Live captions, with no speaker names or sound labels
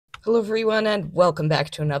Hello everyone and welcome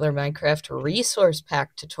back to another Minecraft resource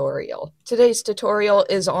pack tutorial. Today's tutorial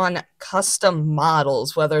is on custom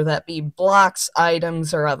models, whether that be blocks,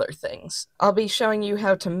 items, or other things. I'll be showing you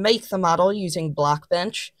how to make the model using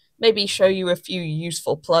Blockbench, maybe show you a few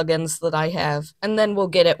useful plugins that I have, and then we'll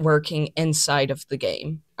get it working inside of the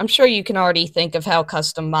game. I'm sure you can already think of how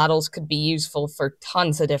custom models could be useful for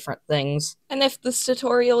tons of different things, and if this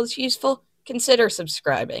tutorial is useful, consider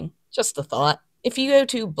subscribing. Just a thought. If you go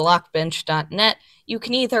to blockbench.net, you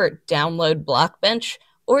can either download Blockbench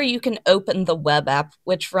or you can open the web app,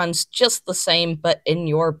 which runs just the same but in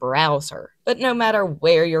your browser. But no matter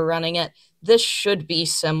where you're running it, this should be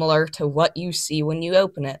similar to what you see when you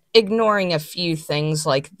open it. Ignoring a few things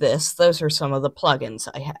like this, those are some of the plugins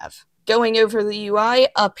I have. Going over the UI,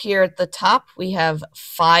 up here at the top, we have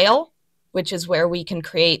File, which is where we can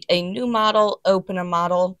create a new model, open a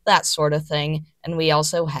model, that sort of thing. And we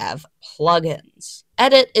also have plugins.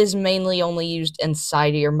 Edit is mainly only used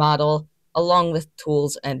inside of your model, along with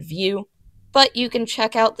tools and view, but you can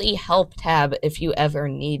check out the help tab if you ever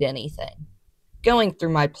need anything. Going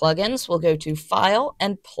through my plugins, we'll go to File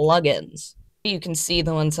and Plugins. You can see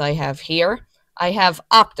the ones I have here. I have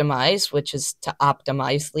Optimize, which is to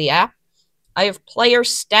optimize the app. I have Player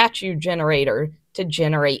Statue Generator, to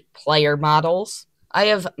generate player models. I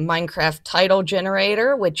have Minecraft Title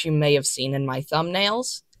Generator, which you may have seen in my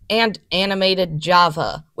thumbnails, and Animated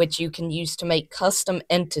Java, which you can use to make custom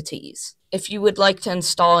entities. If you would like to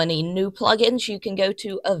install any new plugins, you can go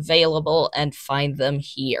to Available and find them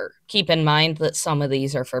here. Keep in mind that some of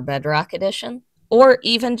these are for Bedrock Edition, or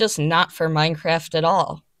even just not for Minecraft at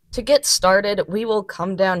all. To get started, we will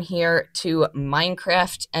come down here to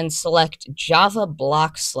Minecraft and select Java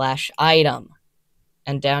block/item.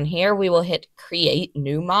 And down here, we will hit Create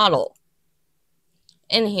New Model.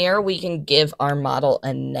 In here, we can give our model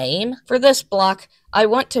a name. For this block, I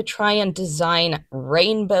want to try and design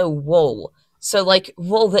rainbow wool. So like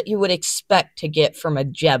wool that you would expect to get from a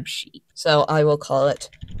Jeb sheep. So I will call it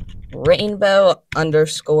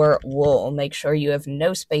rainbow_wool. Make sure you have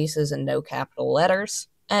no spaces and no capital letters.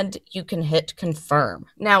 And you can hit Confirm.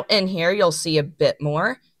 Now in here, you'll see a bit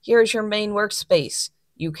more. Here's your main workspace.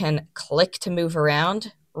 You can click to move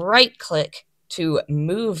around, right-click to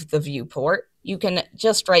move the viewport. You can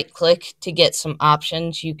just right-click to get some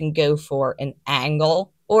options. You can go for an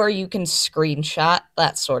angle, or you can screenshot,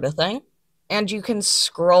 that sort of thing. And you can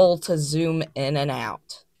scroll to zoom in and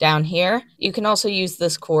out. Down here, you can also use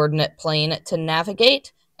this coordinate plane to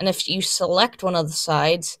navigate, and if you select one of the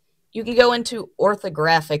sides, you can go into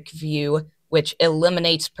orthographic view, which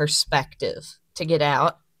eliminates perspective. To get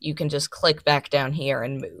out, you can just click back down here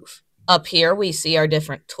and move. Up here, we see our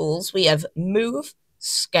different tools. We have Move,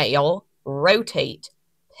 Scale, Rotate,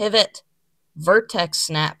 Pivot, Vertex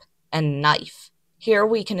Snap, and Knife. Here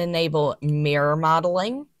we can enable mirror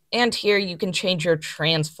modeling, and here you can change your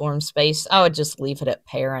transform space. I would just leave it at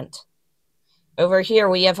parent. Over here,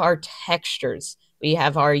 we have our textures. We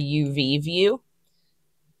have our UV view,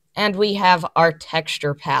 and we have our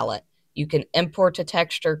texture palette. You can import a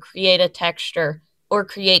texture, create a texture, or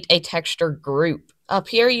create a texture group. Up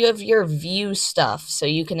here you have your view stuff, so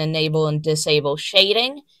you can enable and disable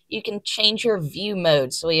shading. You can change your view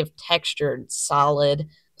mode, so we have textured, solid,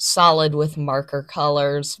 solid with marker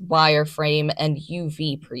colors, wireframe, and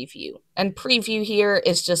UV preview. And preview here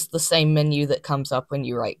is just the same menu that comes up when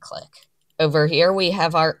you right click. Over here we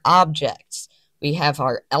have our objects. We have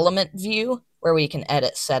our element view, where we can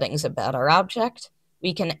edit settings about our object.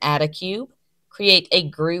 We can add a cube, create a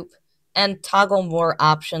group, and toggle more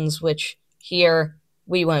options, which here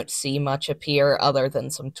we won't see much appear other than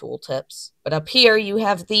some tooltips. But up here you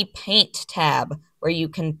have the Paint tab, where you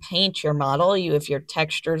can paint your model. You have your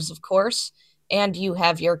textures, of course, and you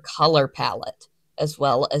have your color palette, as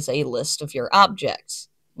well as a list of your objects.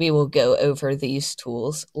 We will go over these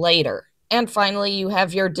tools later. And finally, you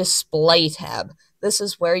have your Display tab. This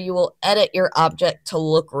is where you will edit your object to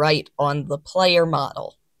look right on the player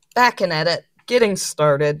model. Back in Edit, getting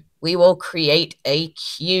started, we will create a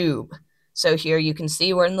cube. So here you can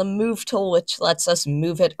see we're in the Move tool, which lets us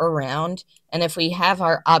move it around. And if we have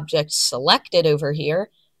our object selected over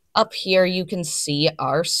here, up here you can see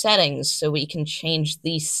our settings. So we can change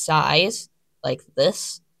the size, like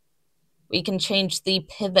this. We can change the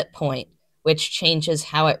pivot point, which changes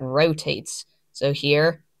how it rotates. So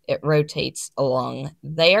here, it rotates along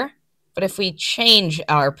there. But if we change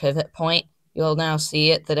our pivot point, you'll now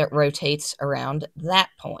see that it rotates around that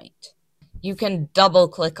point. You can double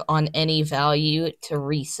click on any value to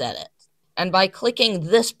reset it. And by clicking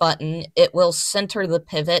this button, it will center the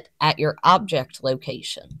pivot at your object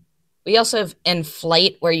location. We also have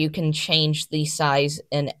inflate, where you can change the size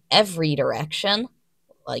in every direction,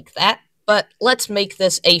 like that. But let's make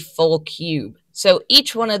this a full cube. So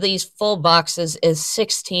each one of these full boxes is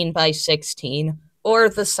 16 by 16, or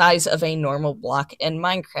the size of a normal block in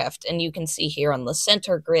Minecraft. And you can see here on the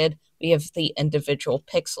center grid, we have the individual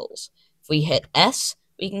pixels. If we hit S,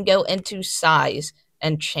 we can go into size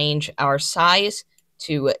and change our size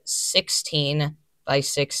to 16 by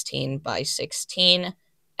 16 by 16,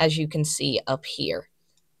 as you can see up here.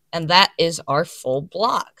 And that is our full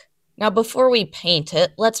block. Now, before we paint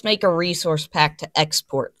it, let's make a resource pack to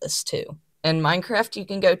export this to. In Minecraft, you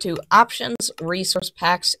can go to Options, Resource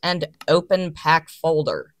Packs, and Open Pack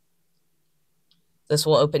Folder. This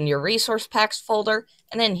will open your Resource Packs folder,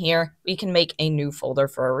 and in here, we can make a new folder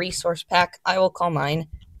for a resource pack. I will call mine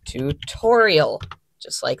Tutorial,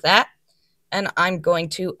 just like that. And I'm going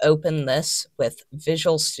to open this with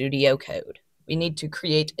Visual Studio Code. We need to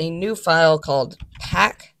create a new file called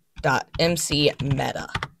pack.mcmeta.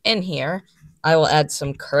 In here, I will add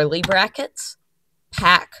some curly brackets,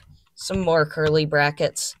 pack, some more curly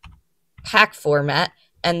brackets, pack format,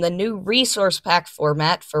 and the new resource pack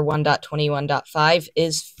format for 1.21.5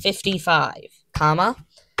 is 55, comma,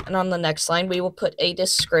 and on the next line we will put a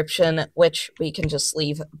description, which we can just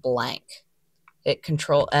leave blank. Hit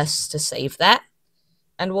Control S to save that,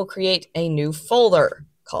 and we'll create a new folder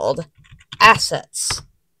called Assets.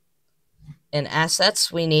 In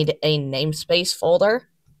Assets, we need a namespace folder,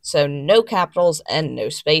 so no capitals and no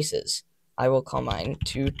spaces. I will call mine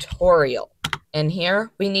Tutorial. In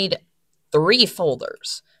here, we need 3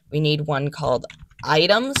 folders. We need one called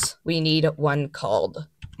Items, we need one called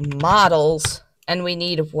Models, and we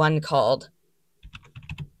need one called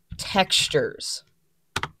Textures.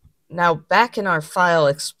 Now, back in our File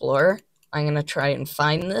Explorer, I'm going to try and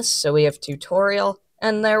find this. So we have Tutorial,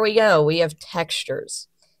 and there we go. We have Textures.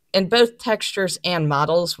 In both Textures and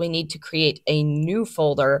Models, we need to create a new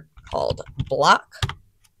folder called Block.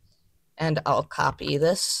 And I'll copy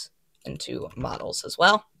this into Models as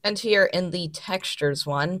well. And here in the Textures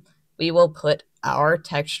one, we will put our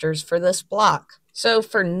textures for this block. So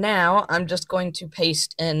for now, I'm just going to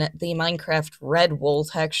paste in the Minecraft red wool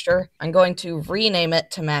texture. I'm going to rename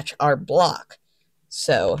it to match our block.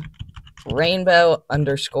 So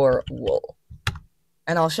rainbow_wool.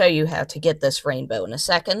 And I'll show you how to get this rainbow in a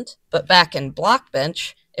second. But back in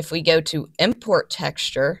Blockbench, if we go to Import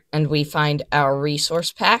Texture and we find our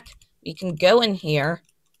resource pack, we can go in here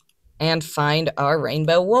and find our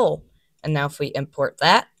rainbow wool. And now if we import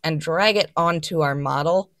that and drag it onto our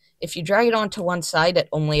model, if you drag it onto one side, it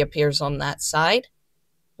only appears on that side,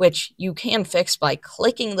 which you can fix by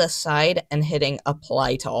clicking this side and hitting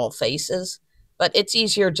Apply to All Faces. But it's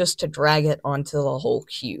easier just to drag it onto the whole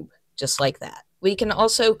cube, just like that. We can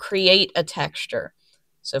also create a texture.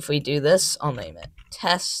 So if we do this, I'll name it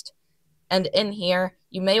Test. And in here,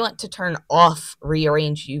 you may want to turn off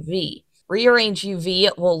Rearrange UV. Rearrange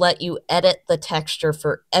UV will let you edit the texture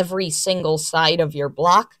for every single side of your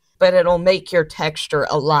block, but it'll make your texture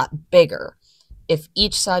a lot bigger. If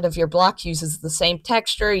each side of your block uses the same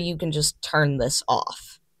texture, you can just turn this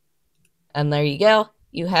off. And there you go.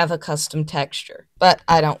 You have a custom texture. But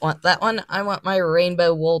I don't want that one. I want my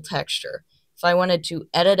rainbow wool texture. If I wanted to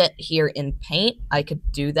edit it here in Paint, I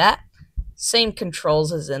could do that. Same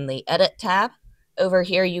controls as in the Edit tab. Over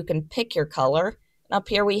here, you can pick your color. And up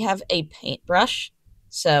here, we have a paintbrush,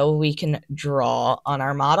 so we can draw on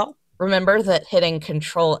our model. Remember that hitting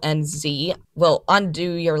Control and Z will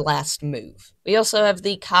undo your last move. We also have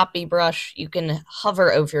the copy brush. You can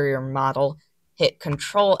hover over your model, hit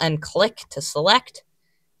Control and click to select,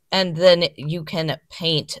 and then you can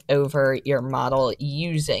paint over your model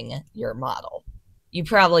using your model. You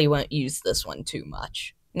probably won't use this one too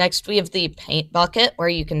much. Next, we have the paint bucket, where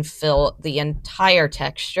you can fill the entire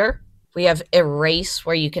texture. We have Erase,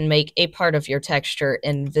 where you can make a part of your texture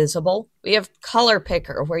invisible. We have Color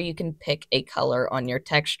Picker, where you can pick a color on your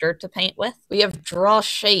texture to paint with. We have Draw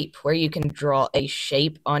Shape, where you can draw a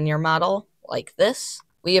shape on your model, like this.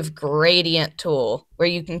 We have Gradient Tool, where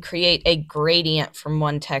you can create a gradient from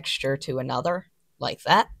one texture to another, like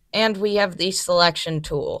that. And we have the Selection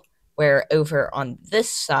Tool, where over on this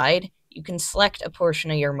side, you can select a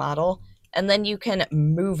portion of your model, and then you can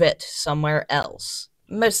move it somewhere else.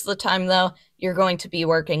 Most of the time, though, you're going to be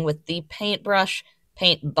working with the paintbrush,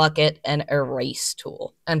 paint bucket, and erase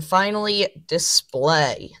tool. And finally,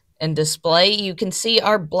 display. In display, you can see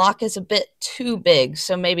our block is a bit too big,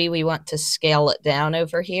 so maybe we want to scale it down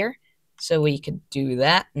over here. So we could do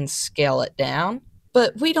that and scale it down.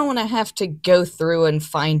 But we don't want to have to go through and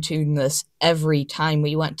fine-tune this every time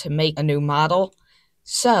we want to make a new model.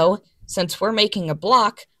 So, since we're making a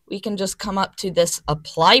block, we can just come up to this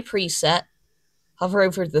apply preset, hover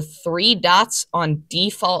over the 3 dots on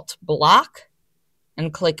default block,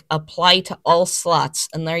 and click apply to all slots.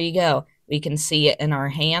 And there you go. We can see it in our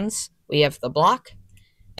hands. We have the block.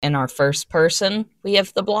 In our first person, we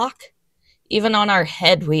have the block. Even on our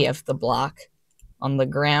head, we have the block. On the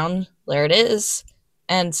ground, there it is.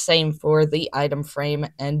 And same for the item frame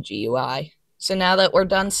and GUI. So now that we're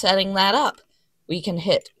done setting that up, we can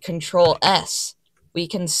hit Control S. We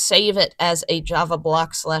can save it as a Java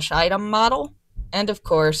block/item model. And of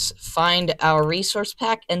course, find our resource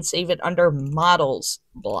pack and save it under models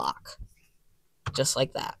block. Just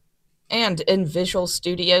like that. And in Visual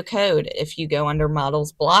Studio Code, if you go under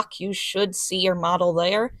models block, you should see your model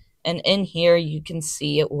there. And in here, you can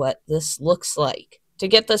see what this looks like. To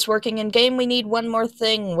get this working in game, we need one more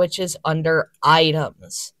thing, which is under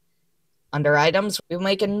items. Under items, we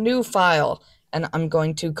make a new file, and I'm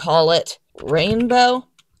going to call it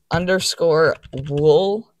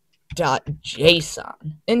rainbow_wool.json.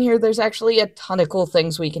 In here, there's actually a ton of cool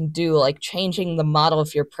things we can do, like changing the model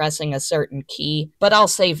if you're pressing a certain key, but I'll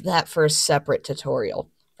save that for a separate tutorial.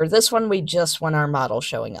 For this one, we just want our model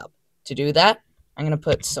showing up. To do that, I'm going to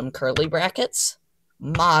put some curly brackets,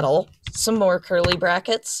 model, some more curly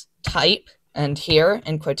brackets, type, and here,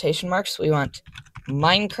 in quotation marks, we want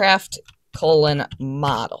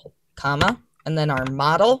Minecraft:model, comma, and then our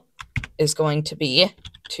model is going to be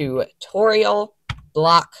tutorial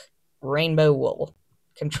block rainbow wool.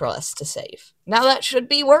 Control S to save. Now that should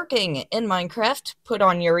be working in Minecraft. Put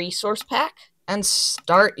on your resource pack and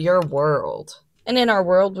start your world. And in our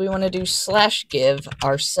world, we want to do /give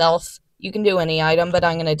ourself. You can do any item, but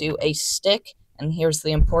I'm going to do a stick. And here's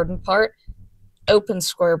the important part. Open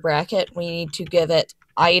square bracket, we need to give it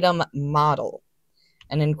item model.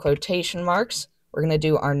 And in quotation marks, we're going to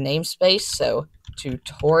do our namespace. So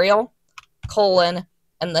tutorial, colon,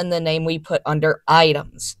 and then the name we put under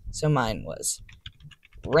items. So mine was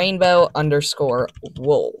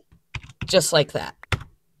rainbow_wool. Just like that.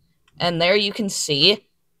 And there you can see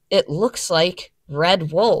it looks like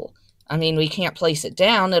red wool. I mean, we can't place it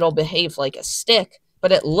down. It'll behave like a stick,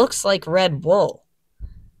 but it looks like red wool.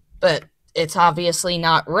 But it's obviously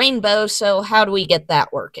not rainbow, so how do we get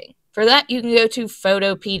that working? For that, you can go to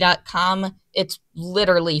photop.com. It's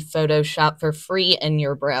literally Photoshop for free in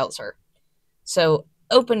your browser. So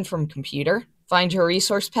open from computer, find your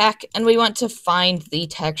resource pack, and we want to find the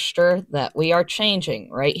texture that we are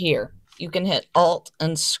changing right here. You can hit Alt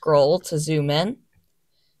and scroll to zoom in.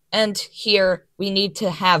 And here, we need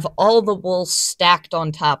to have all the wool stacked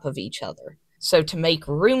on top of each other. So to make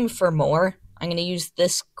room for more, I'm going to use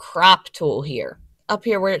this crop tool here. Up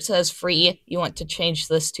here where it says free, you want to change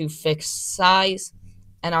this to fixed size.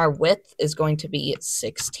 And our width is going to be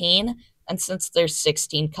 16. And since there's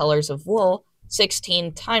 16 colors of wool,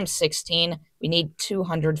 16 times 16, we need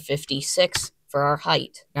 256 for our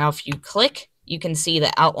height. Now if you click, you can see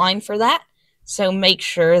the outline for that. So make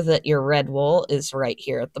sure that your red wool is right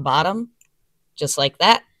here at the bottom, just like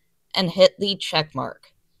that, and hit the check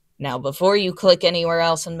mark. Now before you click anywhere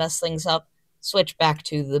else and mess things up, switch back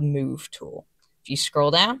to the move tool. If you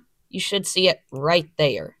scroll down, you should see it right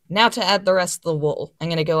there. Now to add the rest of the wool, I'm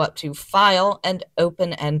going to go up to File and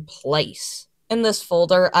Open and Place. In this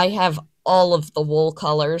folder, I have all of the wool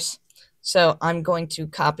colors, so I'm going to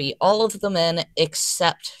copy all of them in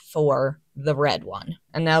except for the red one.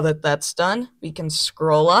 And now that that's done, we can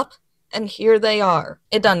scroll up, and here they are.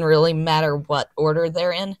 It doesn't really matter what order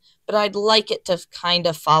they're in, but I'd like it to kind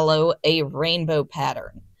of follow a rainbow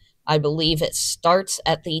pattern. I believe it starts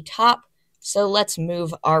at the top, so let's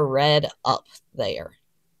move our red up there.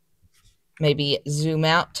 Maybe zoom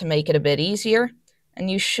out to make it a bit easier, and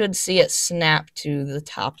you should see it snap to the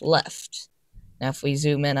top left. Now if we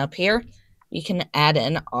zoom in up here, we can add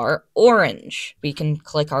in our orange. We can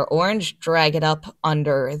click our orange, drag it up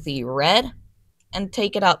under the red, and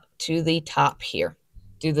take it up to the top here.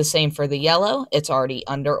 Do the same for the yellow. It's already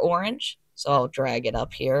under orange, so I'll drag it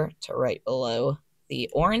up here to right below the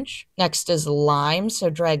orange. Next is lime, so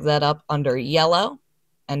drag that up under yellow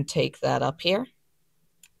and take that up here.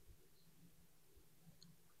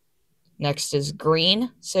 Next is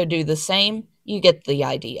green, so do the same. You get the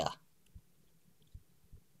idea.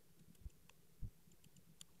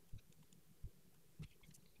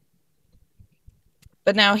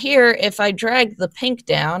 But now here, if I drag the pink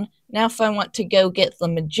down, now if I want to go get the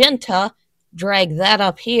magenta, drag that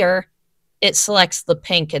up here, it selects the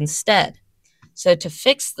pink instead. So to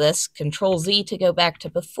fix this, Control Z to go back to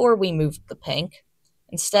before we moved the pink.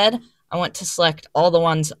 Instead, I want to select all the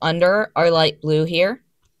ones under our light blue here,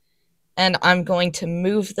 and I'm going to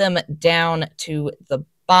move them down to the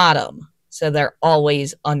bottom. so they're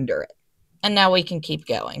always under it. And now we can keep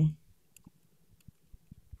going.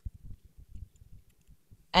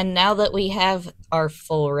 And now that we have our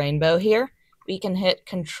full rainbow here, we can hit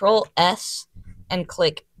Control S and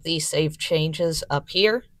click the Save Changes up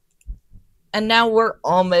here. And now we're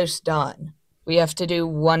almost done. We have to do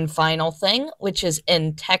one final thing, which is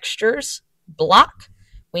in Textures, Block.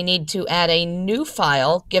 We need to add a new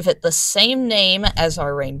file, give it the same name as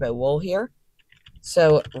our rainbow wool here.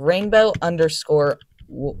 So rainbow underscore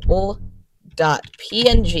wool.png,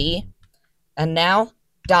 and now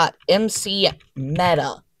 .mc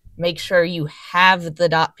meta. Make sure you have the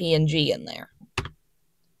 .png in there.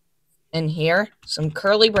 In here, some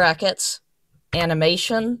curly brackets,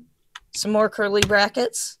 animation, some more curly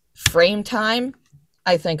brackets, frame time,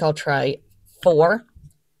 I think I'll try 4,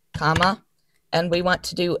 comma, and we want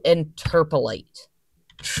to do interpolate,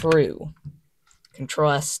 true.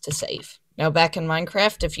 Control S to save. Now back in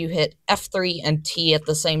Minecraft, if you hit F3 and T at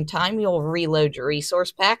the same time, you'll reload your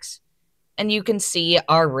resource packs, and you can see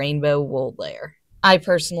our rainbow wool there. I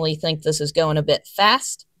personally think this is going a bit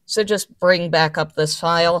fast, so just bring back up this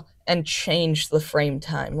file and change the frame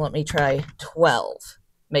time. Let me try 12.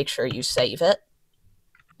 Make sure you save it.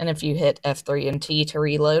 And if you hit F3 and T to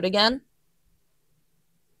reload again,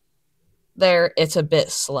 there, it's a bit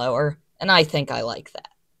slower, and I think I like that.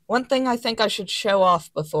 One thing I think I should show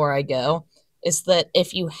off before I go is that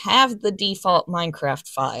if you have the default Minecraft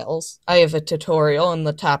files, I have a tutorial in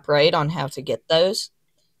the top right on how to get those.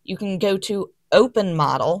 You can go to Open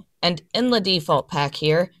Model, and in the default pack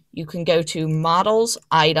here, you can go to Models,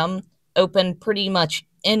 Item, open pretty much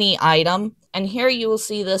any item, and here you will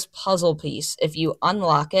see this puzzle piece. If you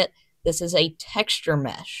unlock it, this is a texture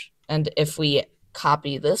mesh, and if we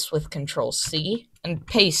copy this with Control C and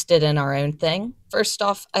paste it in our own thing. First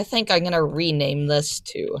off, I think I'm going to rename this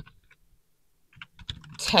to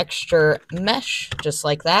texture mesh, just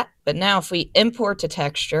like that. But now if we import a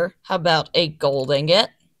texture, how about a gold ingot?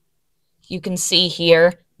 You can see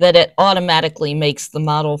here that it automatically makes the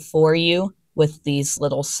model for you with these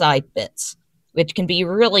little side bits, which can be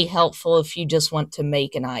really helpful if you just want to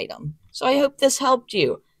make an item. So I hope this helped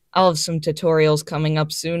you. I'll have some tutorials coming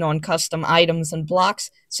up soon on custom items and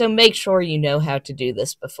blocks, so make sure you know how to do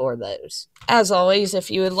this before those. As always,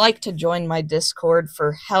 if you would like to join my Discord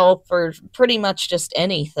for help or pretty much just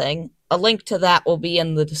anything, a link to that will be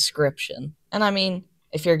in the description. And I mean,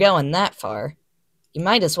 if you're going that far, you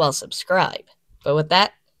might as well subscribe. But with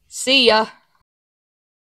that, see ya!